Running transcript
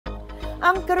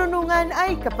Ang karunungan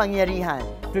ay kapangyarihan.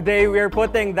 Today, we're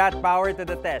putting that power to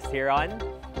the test here on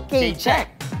K-Check.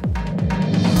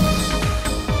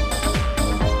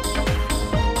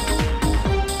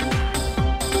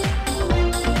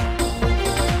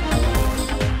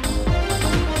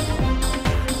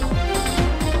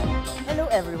 Hello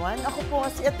everyone, ako po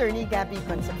si Attorney Gabby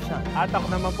Concepcion. At ako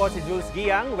naman po si Jules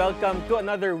Giang. Welcome to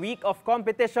another week of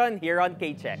competition here on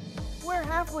K-Check. We're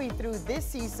halfway through this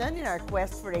season in our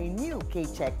quest for a new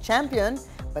K-Check champion,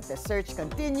 but the search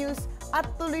continues at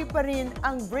tuloy pa rin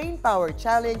ang Brain Power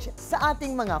Challenge sa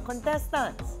ating mga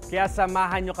contestants. Kaya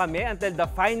samahan nyo kami until the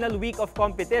final week of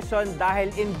competition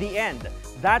dahil in the end,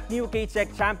 that new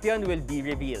K-Check champion will be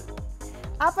revealed.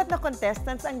 4 na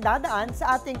contestants ang dadaan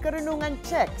sa ating Karunungan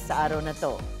Check sa araw na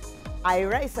to.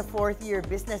 Ira is a 4th-year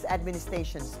business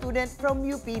administration student from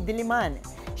UP Diliman.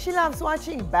 She loves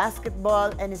watching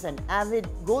basketball and is an avid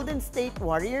Golden State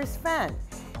Warriors fan.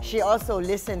 She also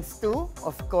listens to,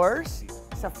 of course,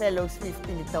 sa fellow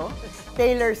Swiftie nito,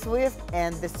 Taylor Swift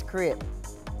and The Script.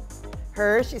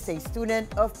 Hirsch is a student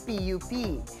of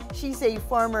PUP. She's a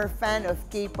former fan of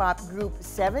K-pop group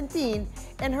 17,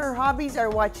 and her hobbies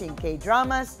are watching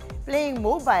K-dramas, playing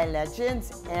Mobile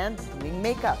Legends, and doing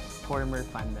makeup. Former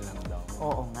fan na lang daw.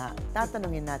 Oo nga.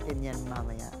 Tatanungin natin yan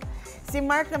mamaya. Si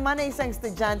Mark naman ay isang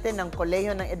estudyante ng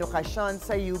Kolehiyo ng Edukasyon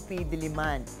sa UP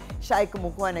Diliman. Siya ay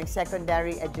kumukuha ng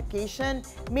secondary education,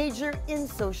 major in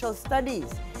social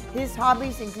studies. His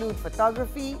hobbies include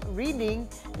photography, reading,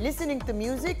 listening to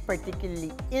music,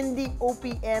 particularly indie,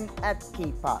 OPM, at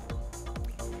K-pop.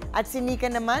 At si Nika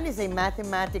naman is a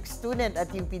mathematics student at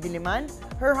UP Diliman.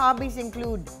 Her hobbies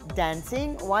include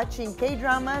dancing, watching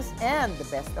K-dramas, and the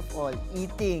best of all,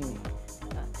 eating.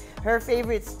 Her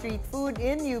favorite street food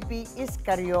in UP is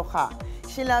carioca.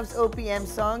 She loves OPM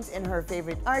songs and her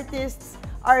favorite artists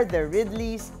are the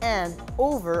Ridleys and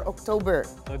Over October.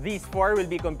 So these 4 will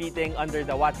be competing under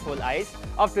the watchful eyes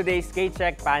of today's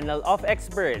K-Check panel of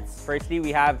experts. Firstly,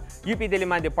 we have UP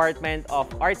Diliman Department of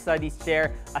Art Studies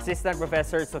Chair, Assistant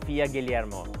Professor Sofia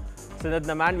Guillermo. Sunod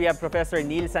naman, we have Professor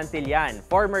Neil Santillan,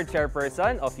 former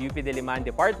chairperson of UP Diliman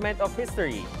Department of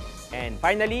History. And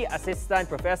finally, Assistant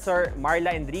Professor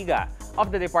Marla Endriga of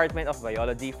the Department of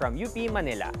Biology from UP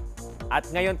Manila. At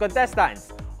ngayon,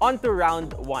 contestants, on to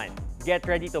round 1. Get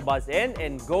ready to buzz in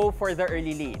and go for the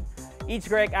early lead. Each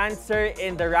correct answer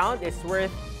in the round is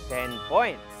worth 10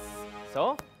 points.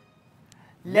 So,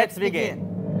 let's begin.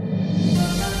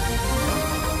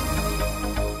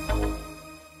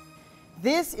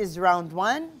 This is round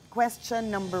 1, question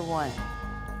number 1.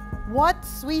 What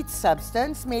sweet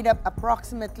substance made up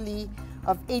approximately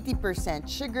of 80%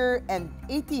 sugar and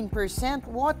 18%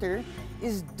 water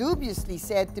is dubiously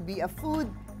said to be a food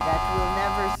that will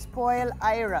never spoil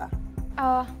Ira?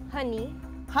 Honey.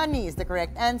 Honey is the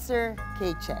correct answer.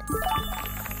 K-Check.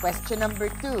 Question number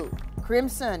 2.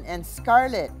 Crimson and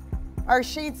scarlet are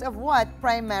shades of what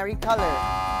primary color?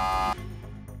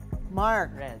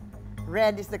 Mark. Red.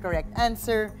 Red is the correct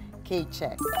answer.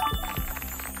 K-Check.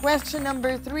 Question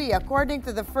number 3. According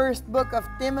to the first book of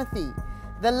Timothy,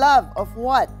 the love of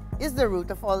what is the root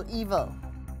of all evil?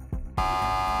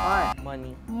 Mark.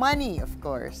 Money. Money, of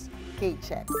course.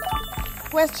 K-Check.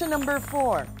 Question number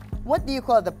 4. What do you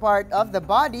call the part of the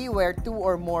body where 2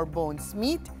 or more bones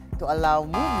meet to allow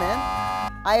movement?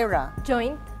 Ira.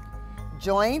 Joint.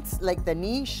 Joints like the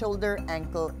knee, shoulder,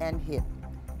 ankle, and hip.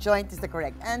 Joint is the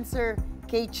correct answer.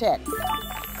 K-Check.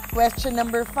 Question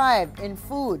number 5. In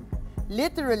food,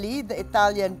 literally, the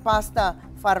Italian pasta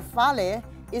farfalle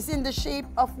is in the shape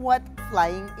of what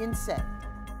flying insect?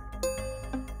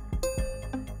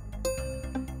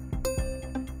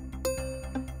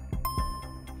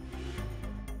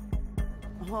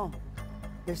 Oh,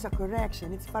 there's a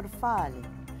correction. It's farfalle.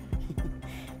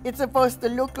 It's supposed to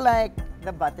look like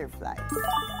the butterfly.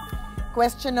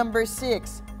 Question number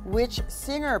 6. Which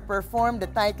singer performed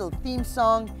the title theme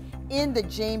song in the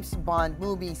James Bond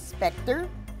movie Spectre,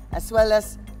 as well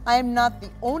as I'm Not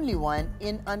the Only One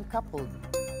in Uncoupled?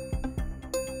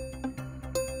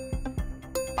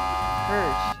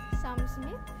 Hirsch. Sam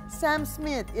Smith. Sam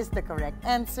Smith is the correct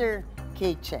answer.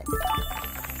 K-Check.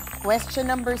 Question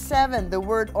number 7. The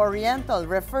word Oriental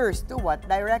refers to what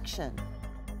direction?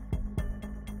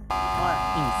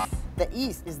 East. The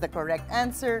east is the correct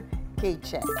answer.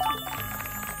 K-Check.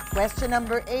 Question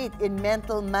number 8. In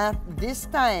mental math this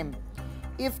time,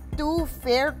 if 2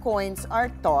 fair coins are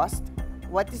tossed,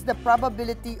 what is the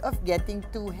probability of getting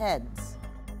 2 heads?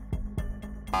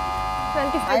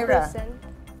 25%.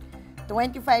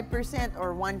 25%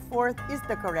 or 1/4 is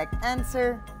the correct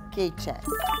answer. K-Check.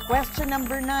 Question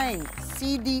number 9.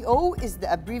 CDO is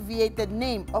the abbreviated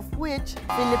name of which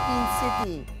Philippine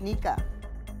city? Nika.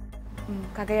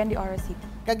 Cagayan de Oro City.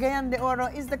 Cagayan de Oro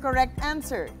is the correct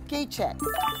answer. K-check.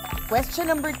 Question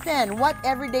number 10. What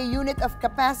everyday unit of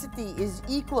capacity is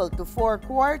equal to 4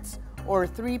 quarts or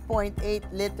 3.8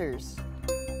 liters?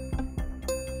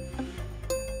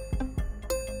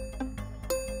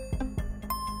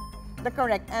 The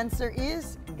correct answer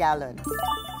is gallon.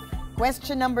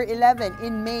 Question number 11.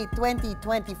 In May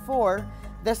 2024,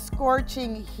 the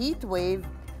scorching heat wave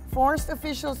forced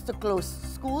officials to close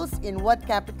schools in what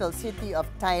capital city of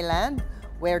Thailand,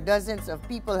 where dozens of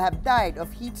people have died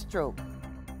of heat stroke?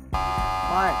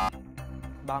 Mark.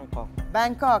 Bangkok.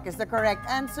 Bangkok is the correct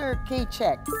answer.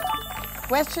 K-check.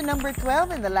 Question number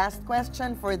 12 and the last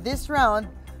question for this round.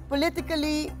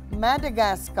 Politically,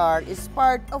 Madagascar is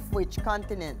part of which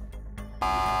continent?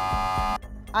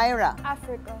 Ira.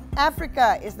 Africa.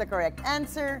 Africa is the correct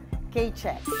answer.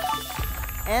 K-check.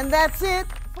 And that's it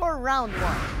for round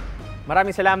 1.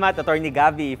 Maraming salamat, Attorney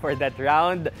Gabby, for that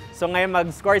round. So ngayon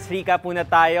mag-scores recap muna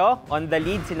tayo. On the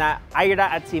lead, sina Ira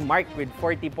at si Mark with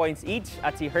 40 points each.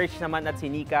 At si Hirsch naman at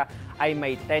si Nika ay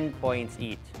may 10 points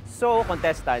each. So,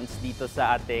 contestants, dito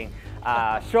sa ating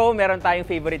show, meron tayong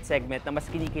favorite segment na mas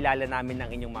kinikilala namin ng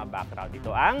inyong mga background.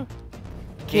 Ito ang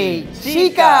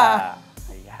K-Chika!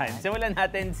 Ayan, simulan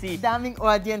natin si... Daming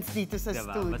audience dito sa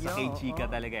diba? studio. Basta K-Chika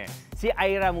talaga eh. Si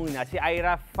Ira muna. Si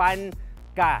Ira, fan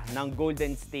ka ng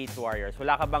Golden State Warriors.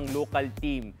 Wala ka bang local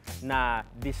team na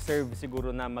deserve siguro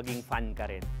na maging fan ka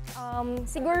rin?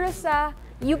 Siguro sa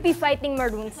UP Fighting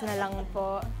Maroons na lang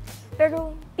po.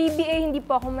 Pero PBA hindi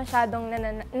po ako masyadong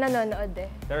nanonood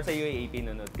eh. Pero sa UAAP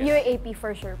nanonood ka? UAAP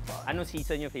for sure po. Anong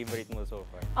season yung favorite mo so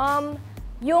far?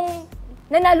 Yung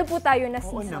nanalo po tayo na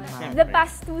Oo season. naman. The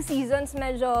past 2 seasons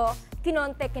medyo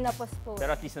kinonte, kinapos po.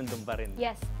 Pero at least nandun pa rin.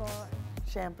 Yes po.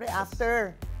 Siyempre,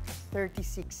 after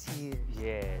 36 years.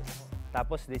 Yes.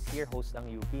 Tapos this year, host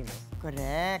ang UP, no?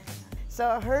 Correct. So,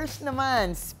 Hirsch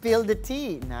naman, spill the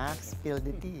tea. Spill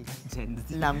the tea.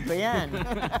 Alam ko yan.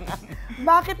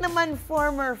 Bakit naman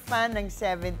former fan ng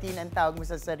 17 ang tawag mo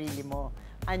sa sarili mo?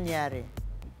 Anyari?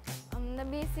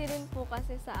 Nabisi rin po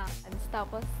kasi sa ACADS,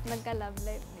 tapos nagka-love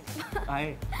life din.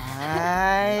 Ay.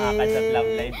 Ay! ACADS at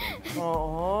Love Life.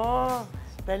 Oo.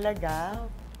 Talaga?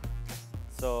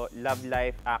 So, Love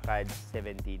Life, ACADS,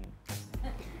 17.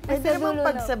 Pwede Sa naman dulo na.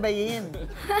 pagsabayin.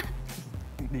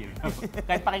 Hindi.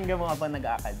 Kahit pakinggan mo ka pa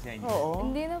nag-ACADS yan.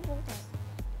 Oo. Hindi na po.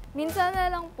 Minsan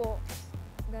na lang po.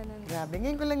 Ganun. Grabe,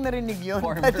 ngayon ko lang narinig yun.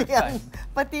 Former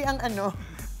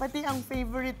Pati ang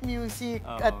favorite music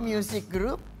Oo. at music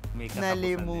group. May katapusan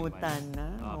Nalimutan din na.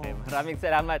 man. Okay, Oo. maraming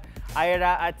salamat.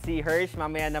 Ira at si Hirsch,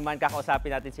 mamaya naman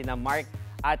kakausapin natin sina Mark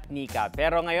at Nika.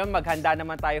 Pero ngayon, maghanda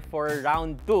naman tayo for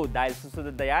round 2 dahil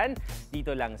susunod na yan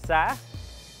dito lang sa...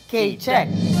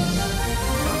 K-check.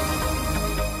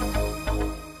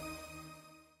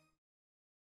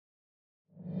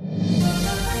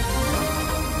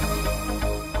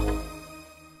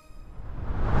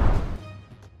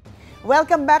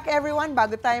 Welcome back everyone.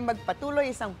 Bago tayo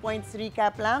magpatuloy, isang points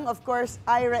recap lang. Of course,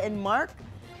 Ira and Mark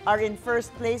are in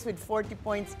first place with 40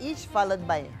 points each, followed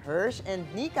by Hirsch and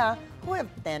Nika, who have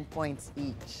 10 points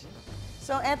each.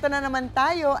 So, eto na naman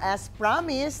tayo, as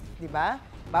promised, di ba?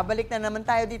 Babalik na naman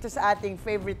tayo dito sa ating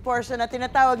favorite portion na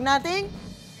tinatawag nating...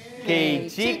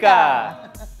 K-Chika!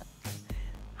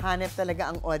 Hanep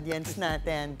talaga ang audience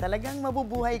natin. Talagang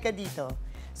mabubuhay ka dito.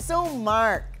 So,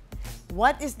 Mark,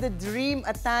 what is the dream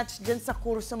attached dyan sa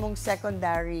kurso mong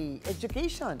secondary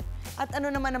education? At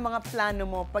ano naman ang mga plano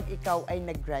mo pag ikaw ay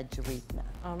nag-graduate na?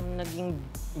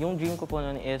 Yung dream ko po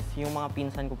nun is yung mga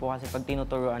pinsan ko po kasi pag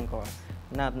tinuturuan ko,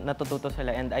 natututo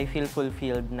sila and I feel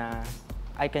fulfilled na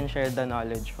I can share the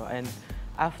knowledge po. And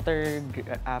after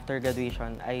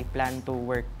graduation, I plan to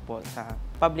work po sa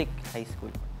public high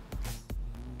school.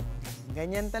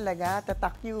 Ganyan talaga,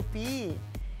 tatak UP.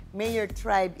 May your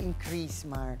tribe increase,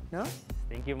 Mark, no?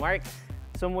 Thank you, Mark.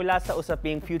 So mula sa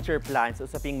usaping future plans,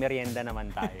 usaping merienda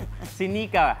naman tayo. Si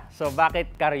Nika, so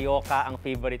bakit karyoka ang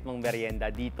favorite mong merienda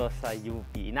dito sa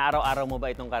UP? Inaaraw-araw mo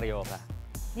ba itong karyoka?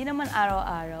 Di naman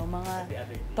araw-araw, mga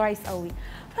twice a week.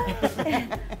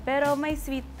 Pero may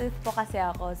sweet tooth po kasi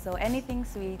ako, so anything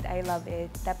sweet, I love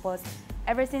it. Tapos,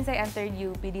 ever since I entered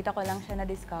UP, dito ko lang siya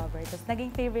na-discover. Tapos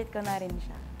naging favorite ko na rin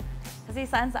siya. Kasi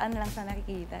saan-saan lang siya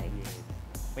nakikita.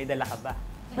 May dala ka ba?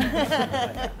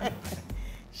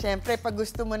 Siyempre, pag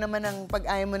gusto mo naman pag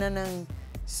ayaw mo na ng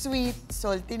sweet,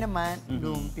 salty naman,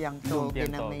 lumpiang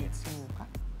toge na may suka.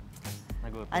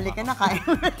 Halika na, kain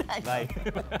muna tayo. Bye.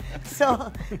 So,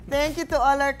 thank you to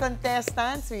all our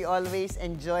contestants. We always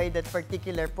enjoy that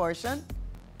particular portion.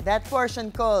 That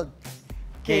portion called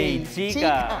Kay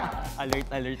Chika. Alert,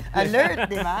 alert. Alert,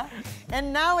 di ba?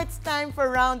 And now it's time for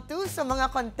round 2. So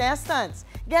mga contestants,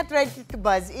 get ready to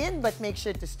buzz in but make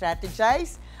sure to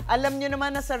strategize. Alam nyo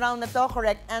naman na sa round na to,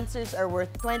 correct answers are worth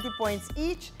 20 points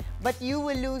each, but you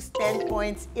will lose 10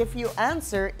 points if you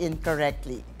answer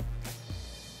incorrectly.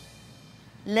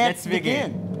 Let's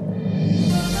begin.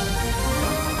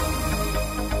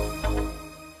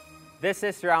 This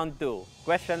is round 2.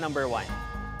 Question number 1.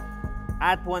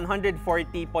 At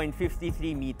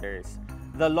 140.53 meters,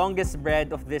 the longest bread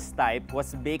of this type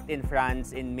was baked in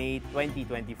France in May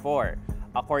 2024,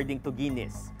 according to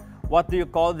Guinness. What do you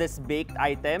call this baked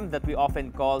item that we often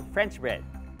call French bread?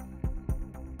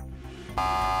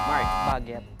 Mark.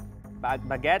 Baguette.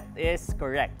 Baguette is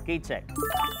correct. K-check.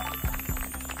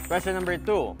 Question number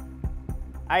 2.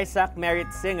 Isaac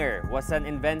Merritt Singer was an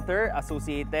inventor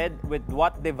associated with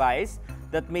what device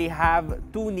that may have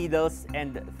 2 needles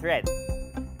and thread?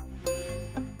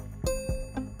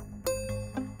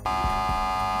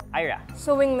 Ira.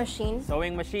 Sewing machine.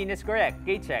 Sewing machine is correct.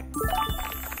 K-check.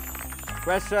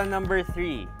 Question number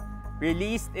 3.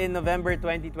 Released in November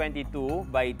 2022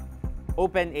 by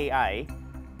OpenAI,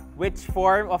 which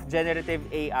form of generative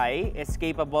AI is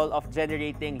capable of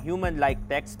generating human-like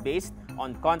text based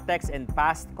on context and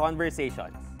past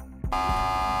conversations?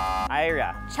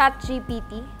 Ira.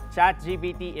 ChatGPT.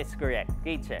 ChatGPT is correct.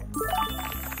 K-check.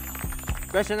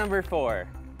 Question number 4.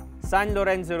 San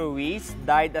Lorenzo Ruiz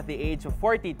died at the age of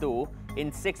 42 in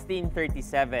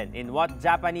 1637 in what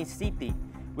Japanese city,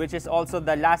 which is also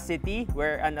the last city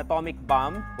where an atomic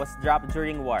bomb was dropped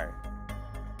during war?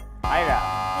 Ira.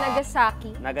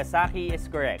 Nagasaki. Nagasaki is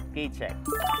correct. K-check.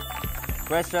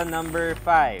 Question number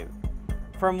 5.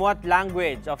 From what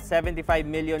language of 75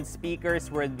 million speakers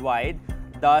worldwide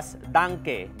does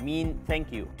danke mean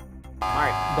thank you?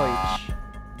 Mark. Deutsch.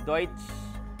 Deutsch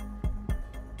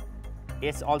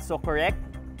is also correct.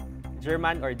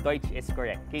 German or Deutsch is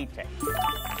correct. K-check.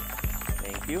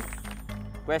 Thank you.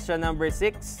 Question number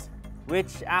 6.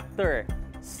 Which actor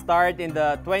starred in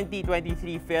the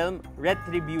 2023 film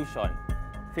Retribution,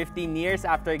 15 years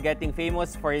after getting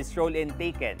famous for his role in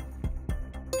Taken?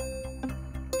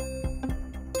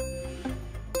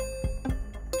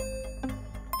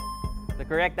 The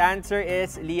correct answer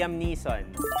is Liam Neeson.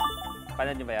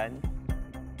 Panood niyo ba yan?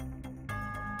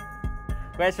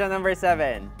 Question number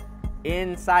 7.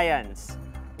 In science,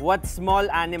 what small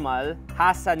animal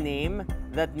has a name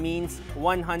that means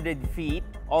 100 feet,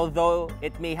 although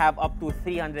it may have up to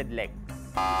 300 legs?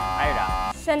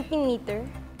 Ira. Centimeter.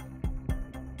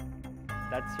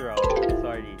 That's wrong.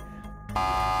 Sorry.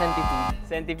 Centipede.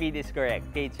 Centipede is correct.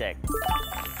 K-check.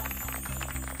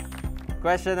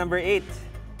 Question number 8.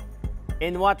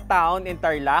 In what town in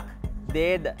Tarlac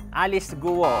did Alice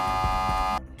Guo,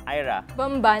 Ira,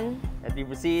 Bamban. as we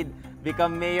proceed,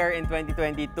 become mayor in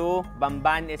 2022?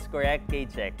 Bamban is correct.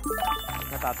 K-check.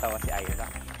 Natatawa si Ira.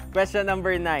 Question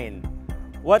number 9.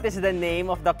 What is the name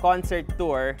of the concert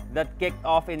tour that kicked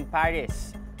off in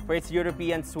Paris for its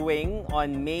European swing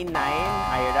on May 9?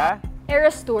 Ira?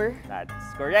 Eras Tour. That's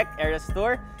correct. Eras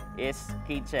Tour is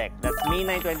K-check. That's May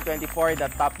 9, 2024, the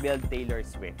top billed Taylor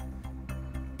Swift.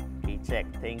 K-check.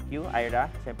 Thank you, Ira.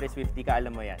 Siyempre, Swiftie ka,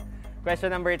 alam mo yan.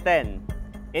 Question number 10.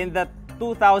 In the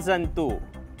 2002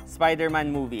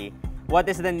 Spider-Man movie, what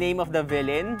is the name of the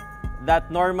villain that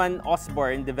Norman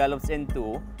Osborn develops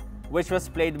into, which was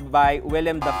played by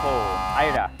Willem Dafoe?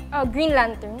 Ira. Green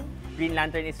Lantern. Green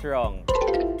Lantern is wrong.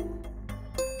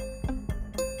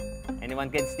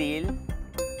 Anyone can steal?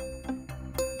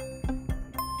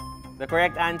 The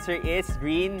correct answer is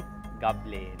Green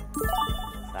Goblin.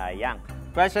 Sayang.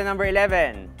 Question number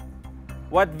 11.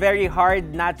 What very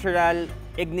hard natural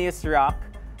igneous rock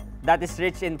that is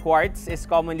rich in quartz is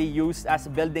commonly used as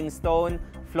building stone,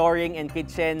 flooring, and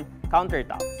kitchen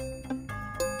countertops?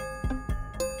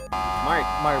 Mark.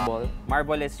 Marble.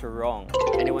 Marble is wrong.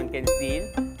 Anyone can steal?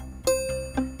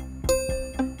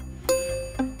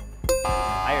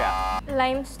 Ira.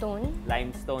 Limestone.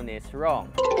 Limestone is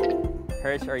wrong.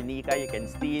 Hirsch or Nika, you can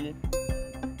steal.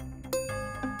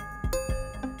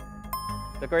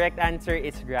 The correct answer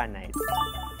is granite.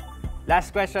 Last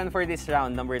question for this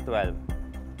round, number 12.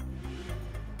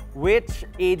 Which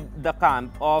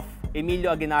aide-de-camp of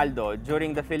Emilio Aguinaldo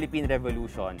during the Philippine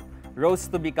Revolution rose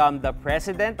to become the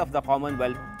President of the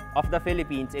Commonwealth of the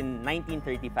Philippines in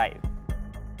 1935?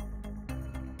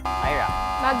 Ira.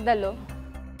 Magdalo.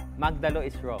 Magdalo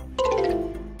is wrong.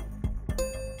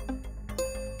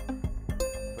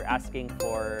 We're asking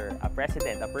for a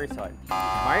president, a person.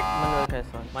 Mark? Manuel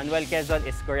Quezon. Manuel Quezon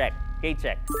is correct.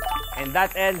 K-check. And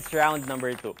that ends round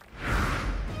number 2.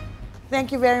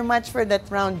 Thank you very much for that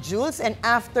round, Jules. And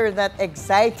after that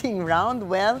exciting round,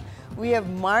 well, we have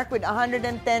Mark with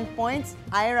 110 points,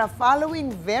 Ira following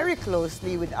very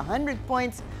closely with 100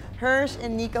 points, Hirsch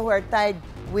and Nika who are tied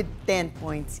with 10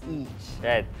 points each.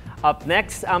 Right. Up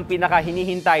next, ang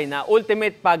pinaka-hinihintay na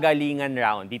ultimate pagalingan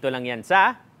round. Dito lang yan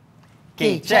sa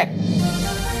K-Check.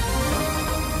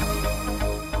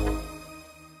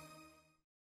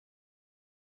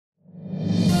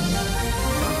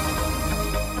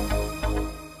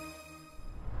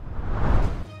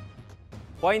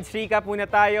 Points recap muna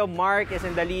tayo. Mark is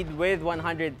in the lead with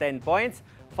 110 points,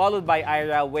 followed by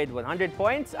Ira with 100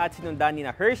 points at sinundan ni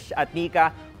Hirsch at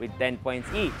Nika with 10 points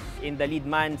each. In the lead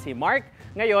man si Mark.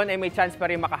 Ngayon ay may chance pa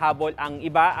rin makahabol ang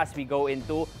iba as we go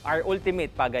into our ultimate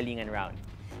pagalingan round.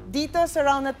 Dito sa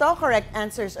round na to, correct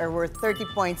answers are worth 30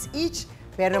 points each,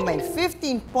 pero may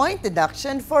 15-point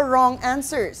deduction for wrong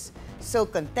answers. So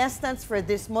contestants for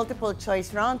this multiple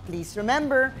choice round, please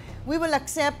remember, we will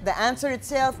accept the answer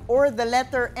itself or the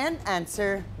letter and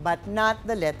answer, but not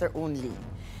the letter only.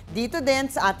 Dito din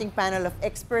sa ating panel of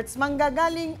experts,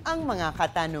 manggagaling ang mga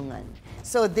katanungan.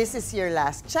 So this is your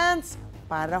last chance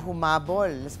para humabol,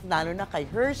 lalo na kay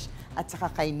Hirsch at saka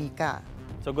kay Nika.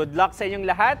 So good luck sa inyong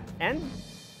lahat and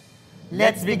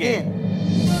Let's begin!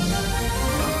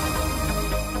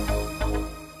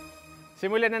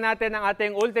 Simulan na natin ang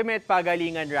ating ultimate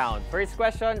pagalingan round. First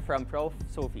question from Prof.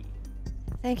 Sophie.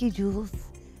 Thank you, Jules.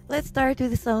 Let's start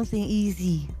with something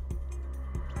easy.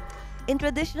 In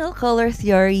traditional color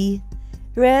theory,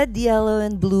 red, yellow,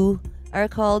 and blue are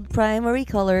called primary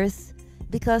colors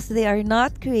because they are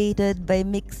not created by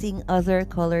mixing other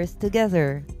colors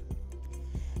together.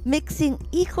 Mixing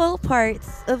equal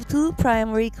parts of two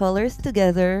primary colors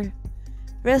together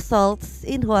results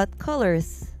in what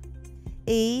colors?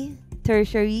 A.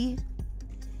 Tertiary,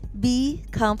 B.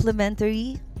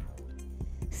 Complementary,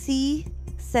 C.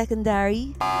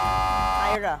 Secondary.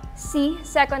 Ira. C,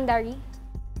 secondary.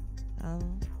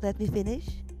 Let me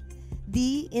finish.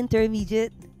 D.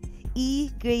 Intermediate,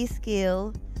 E.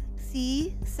 Grayscale,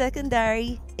 C.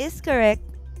 Secondary is correct.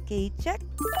 Okay, check.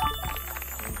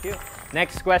 Thank you.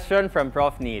 Next question from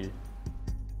Prof. Neil.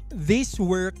 These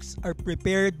works are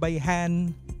prepared by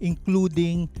hand,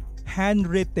 including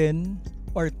handwritten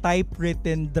or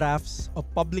typewritten drafts of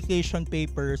publication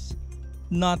papers,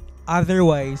 not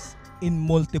otherwise in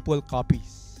multiple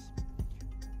copies.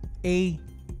 A.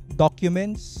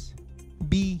 Documents,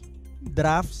 B.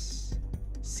 Drafts,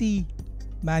 C.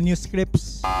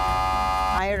 Manuscripts.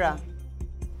 Ira.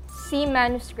 C,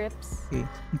 manuscripts. Okay.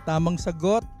 Ang tamang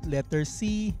sagot, letter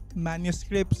C,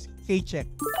 manuscripts. K-check.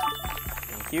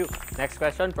 Thank you. Next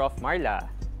question, Prof.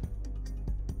 Marla.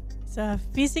 Sa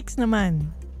physics naman,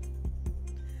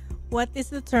 what is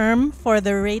the term for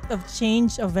the rate of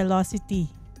change of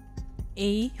velocity?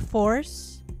 A.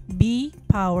 Force, B.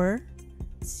 Power,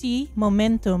 C.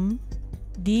 Momentum,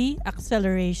 D.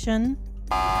 Acceleration.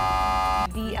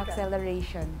 D.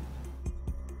 Acceleration.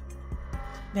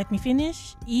 Let me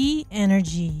finish. E.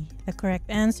 Energy. The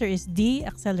correct answer is D.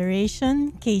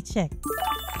 Acceleration. K-check.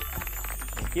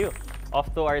 Thank you.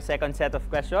 Off to our second set of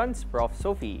questions, Prof.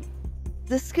 Sophie.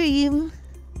 The Scream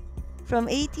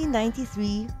from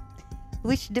 1893,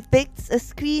 which depicts a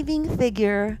screaming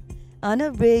figure on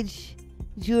a bridge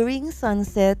during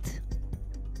sunset,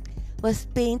 was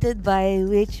painted by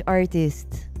which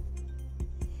artist?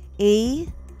 A.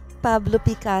 Pablo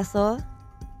Picasso,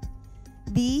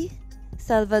 B.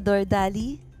 Salvador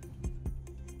Dali,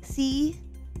 C.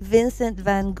 Vincent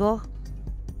van Gogh,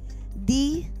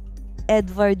 D.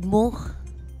 Edvard Munch,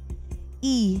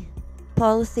 E.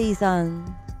 Paul Cézanne.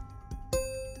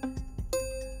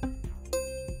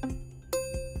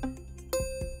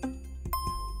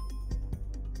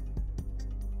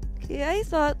 Okay, I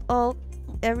thought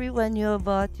everyone knew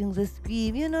about yung The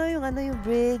Scream. You know, yung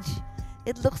bridge.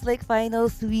 It looks like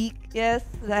Finals Week. Yes,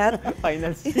 that.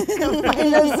 Finals.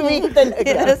 Finals week talaga.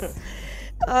 Yes.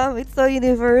 It's so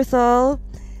universal.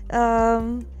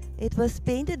 It was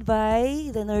painted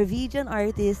by the Norwegian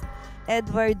artist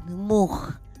Edvard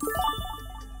Munch.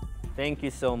 Thank you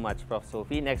so much, Prof.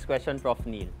 Sophie. Next question, Prof.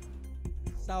 Neil.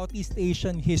 Southeast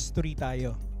Asian history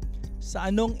tayo. Sa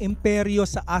anong imperyo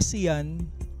sa ASEAN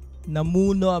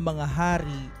namuno ang mga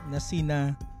hari na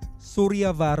sina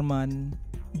Suryavarman,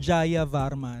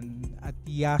 Jayavarman at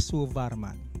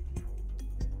Yasovarman?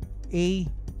 A.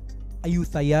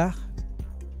 Ayutthaya,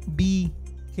 B.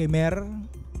 Khmer,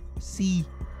 C.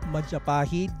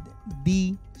 Majapahit,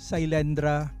 D.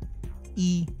 Sailendra,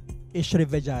 E.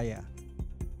 Srivijaya.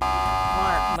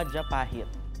 Majapahit.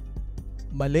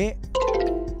 Mali.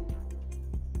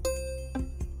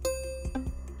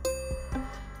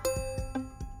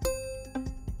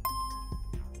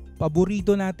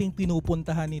 Paborito nating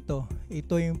pinupuntahan ito.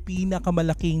 Ito yung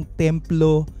pinakamalaking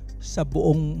templo sa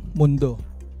buong mundo.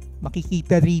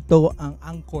 Makikita rito ang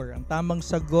Angkor. Ang tamang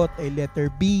sagot ay letter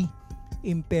B,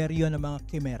 Imperyo ng mga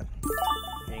Khmer.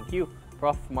 Thank you.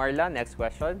 Prof. Marla, next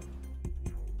question.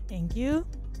 Thank you.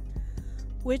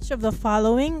 Which of the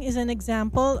following is an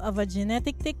example of a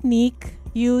genetic technique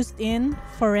used in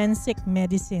forensic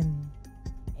medicine?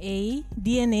 A.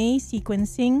 DNA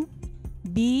sequencing.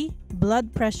 B.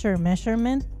 Blood pressure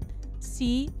measurement.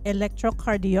 C.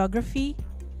 Electrocardiography.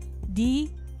 D.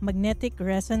 Magnetic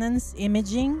resonance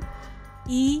imaging.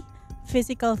 E.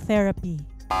 Physical therapy.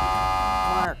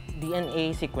 Mark.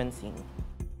 DNA sequencing.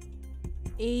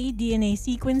 A. DNA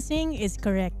sequencing is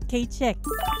correct. K-check.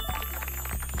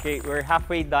 Okay, we're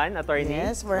halfway done, attorney.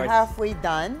 Yes, we're halfway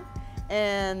done.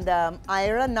 And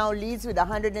Ira now leads with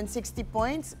 160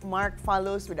 points. Mark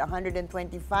follows with 125.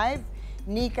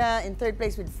 Nika in third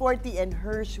place with 40 and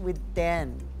Hirsch with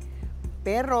 10.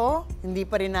 Pero hindi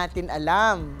pa rin natin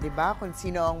alam, di ba, kung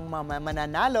sino ang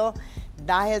mananalo.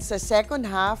 Dahil sa second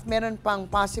half, meron pang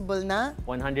possible na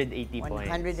 180 points.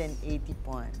 180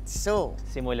 points. So,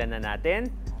 Simulan na natin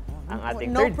ang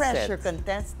ating no third pressure, set.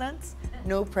 contestants.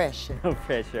 No pressure. No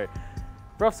pressure.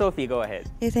 Prof. Sophie, go ahead.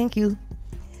 Okay, thank you.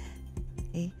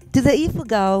 Okay. To the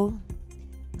Ifugao,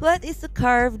 what is a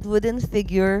carved wooden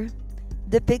figure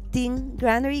depicting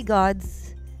granary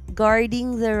gods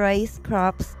guarding the rice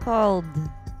crops called?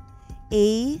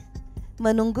 A.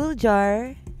 Manunggul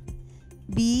jar.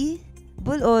 B.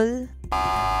 Bulol.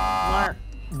 Mark.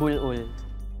 Bulul.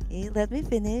 Okay, let me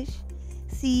finish.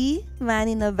 C. Man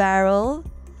in a barrel.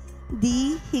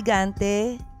 D.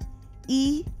 Higante.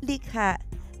 E. Likha.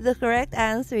 The correct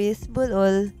answer is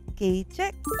Bulol. Okay,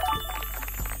 check.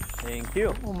 Thank you.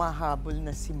 Humahabol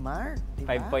na si Mark.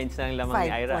 Diba? 5 points na lang lamang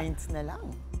ni 5 Ira. points na lang.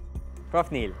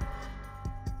 Prof. Neil.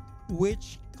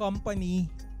 Which company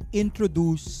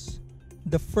introduced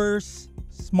the first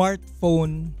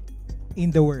smartphone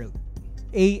in the world?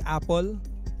 A. Apple.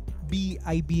 B.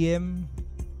 IBM.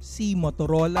 C.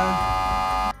 Motorola.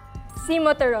 Si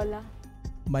Motorola.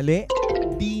 Mali.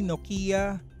 D.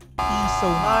 Nokia. E.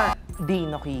 Sony. D.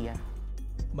 Nokia.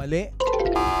 Mali.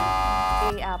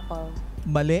 A. Apple.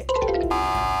 Mali.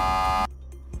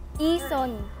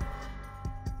 Sony.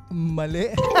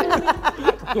 Mali.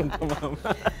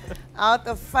 Out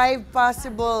of 5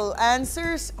 possible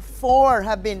answers, 4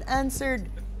 have been answered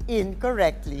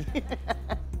incorrectly.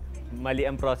 Mali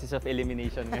ang process of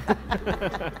elimination ngayon.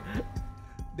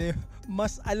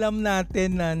 Mas alam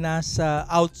natin na nasa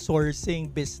outsourcing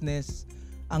business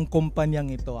ang kumpanyang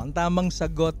ito. Ang tamang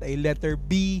sagot ay letter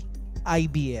B,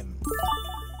 IBM.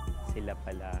 Sila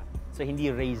pala. So,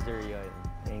 hindi Razer yon.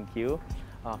 Thank you.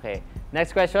 Okay.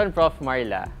 Next question, Prof.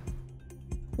 Marla.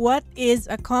 What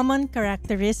is a common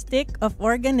characteristic of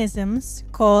organisms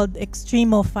called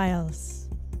extremophiles?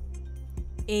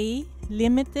 A.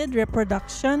 Limited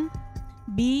reproduction.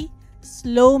 B.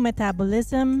 Slow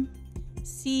metabolism.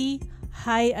 C.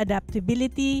 High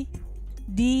adaptability.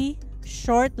 D.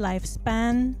 Short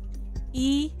lifespan.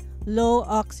 E. Low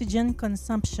oxygen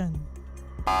consumption.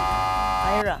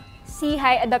 Ira. C.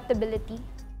 High adaptability.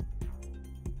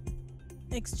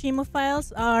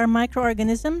 Extremophiles are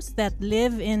microorganisms that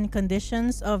live in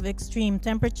conditions of extreme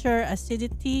temperature,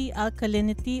 acidity,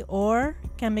 alkalinity, or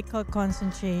chemical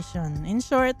concentration. In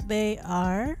short, they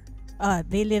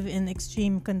live in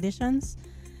extreme conditions.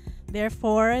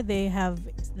 Therefore, they have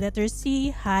letter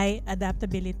C, high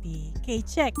adaptability. Okay,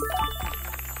 check.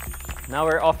 Now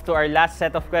we're off to our last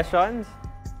set of questions.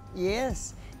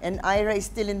 Yes. And Ira is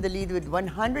still in the lead with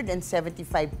 175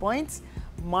 points.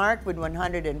 Mark with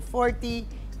 140.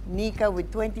 Nika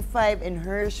with 25. And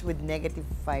Hirsch with negative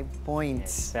 5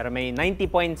 points. Pero may 90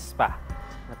 points pa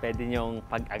na pwede niyong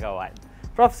pag-agawan.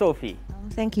 Prof. Sophie.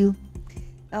 Thank you.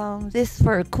 This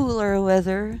for cooler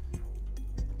weather.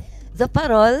 The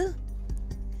parol,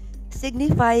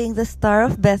 signifying the Star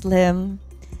of Bethlehem,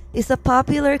 is a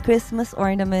popular Christmas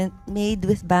ornament made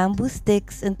with bamboo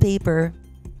sticks and paper.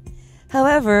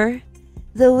 However,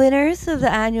 the winners of the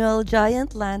annual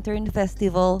Giant Lantern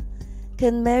Festival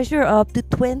can measure up to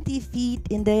 20 feet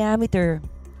in diameter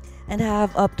and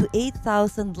have up to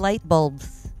 8,000 light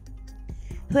bulbs.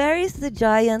 Where is the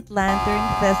Giant Lantern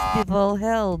Festival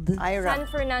held? Ira. San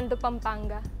Fernando,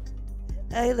 Pampanga.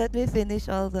 Let me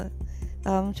finish all the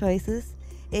choices.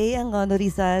 A. Angono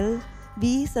Rizal.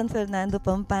 B. San Fernando,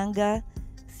 Pampanga.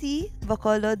 C.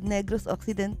 Bacolod, Negros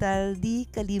Occidental. D.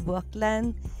 Calibo,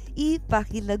 Aklan. E.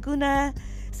 Paki, Laguna.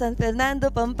 San Fernando,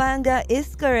 Pampanga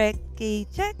is correct. Okay,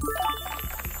 check.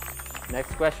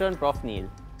 Next question, Prof.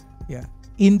 Neil. Yeah.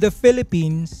 In the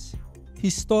Philippines,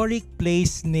 historic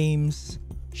place names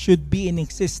should be in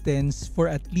existence for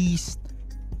at least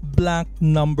blank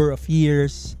number of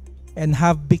years and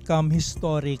have become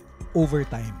historic over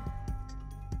time?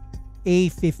 A.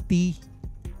 50,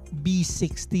 B.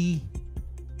 60,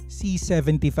 C.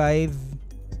 75,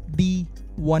 D.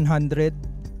 100,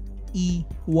 E.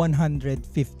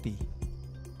 150.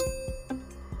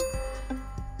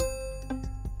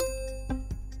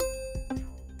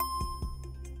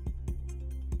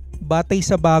 Batay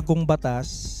sa bagong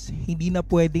batas, hindi na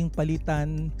pwedeng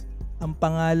palitan ang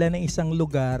pangalan ng isang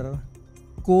lugar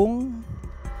kung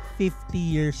 50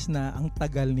 years na ang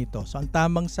tagal nito. So ang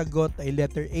tamang sagot ay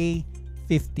letter A,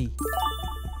 50.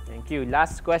 Thank you.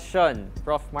 Last question,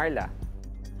 Prof. Marla.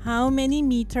 How many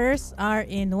meters are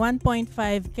in 1.5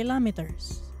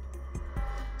 kilometers?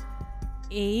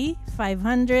 A.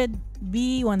 500,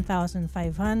 B. 1,500,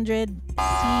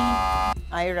 C.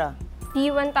 Ira.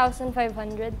 C,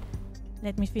 1,500.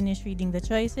 Let me finish reading the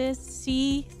choices.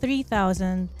 C.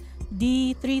 3,000,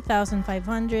 D. 3,500,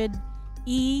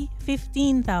 E.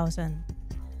 15,000.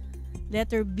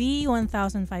 Letter B,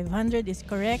 1,500 is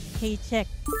correct. K-check.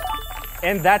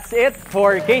 And that's it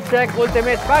for K-Check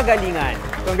Ultimate Pagalingan.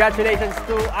 Congratulations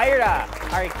to Ira,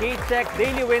 our K-Check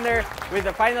daily winner with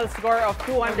a final score of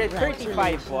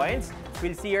 235 points.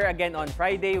 We'll see her again on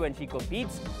Friday when she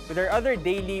competes with her other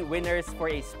daily winners for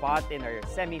a spot in her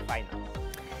semi-final.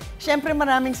 Siyempre,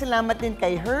 maraming salamat din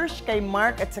kay Hirsch, kay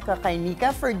Mark, at saka kay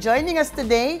Nika for joining us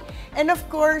today. And of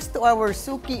course, to our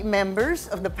Suki members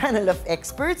of the panel of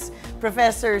experts,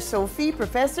 Professor Sophie,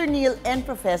 Professor Neil, and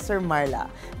Professor Marla.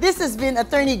 This has been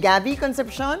Attorney Gabby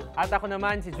Concepcion. At ako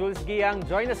naman si Jules Giang.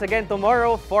 Join us again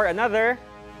tomorrow for another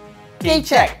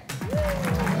K-Check!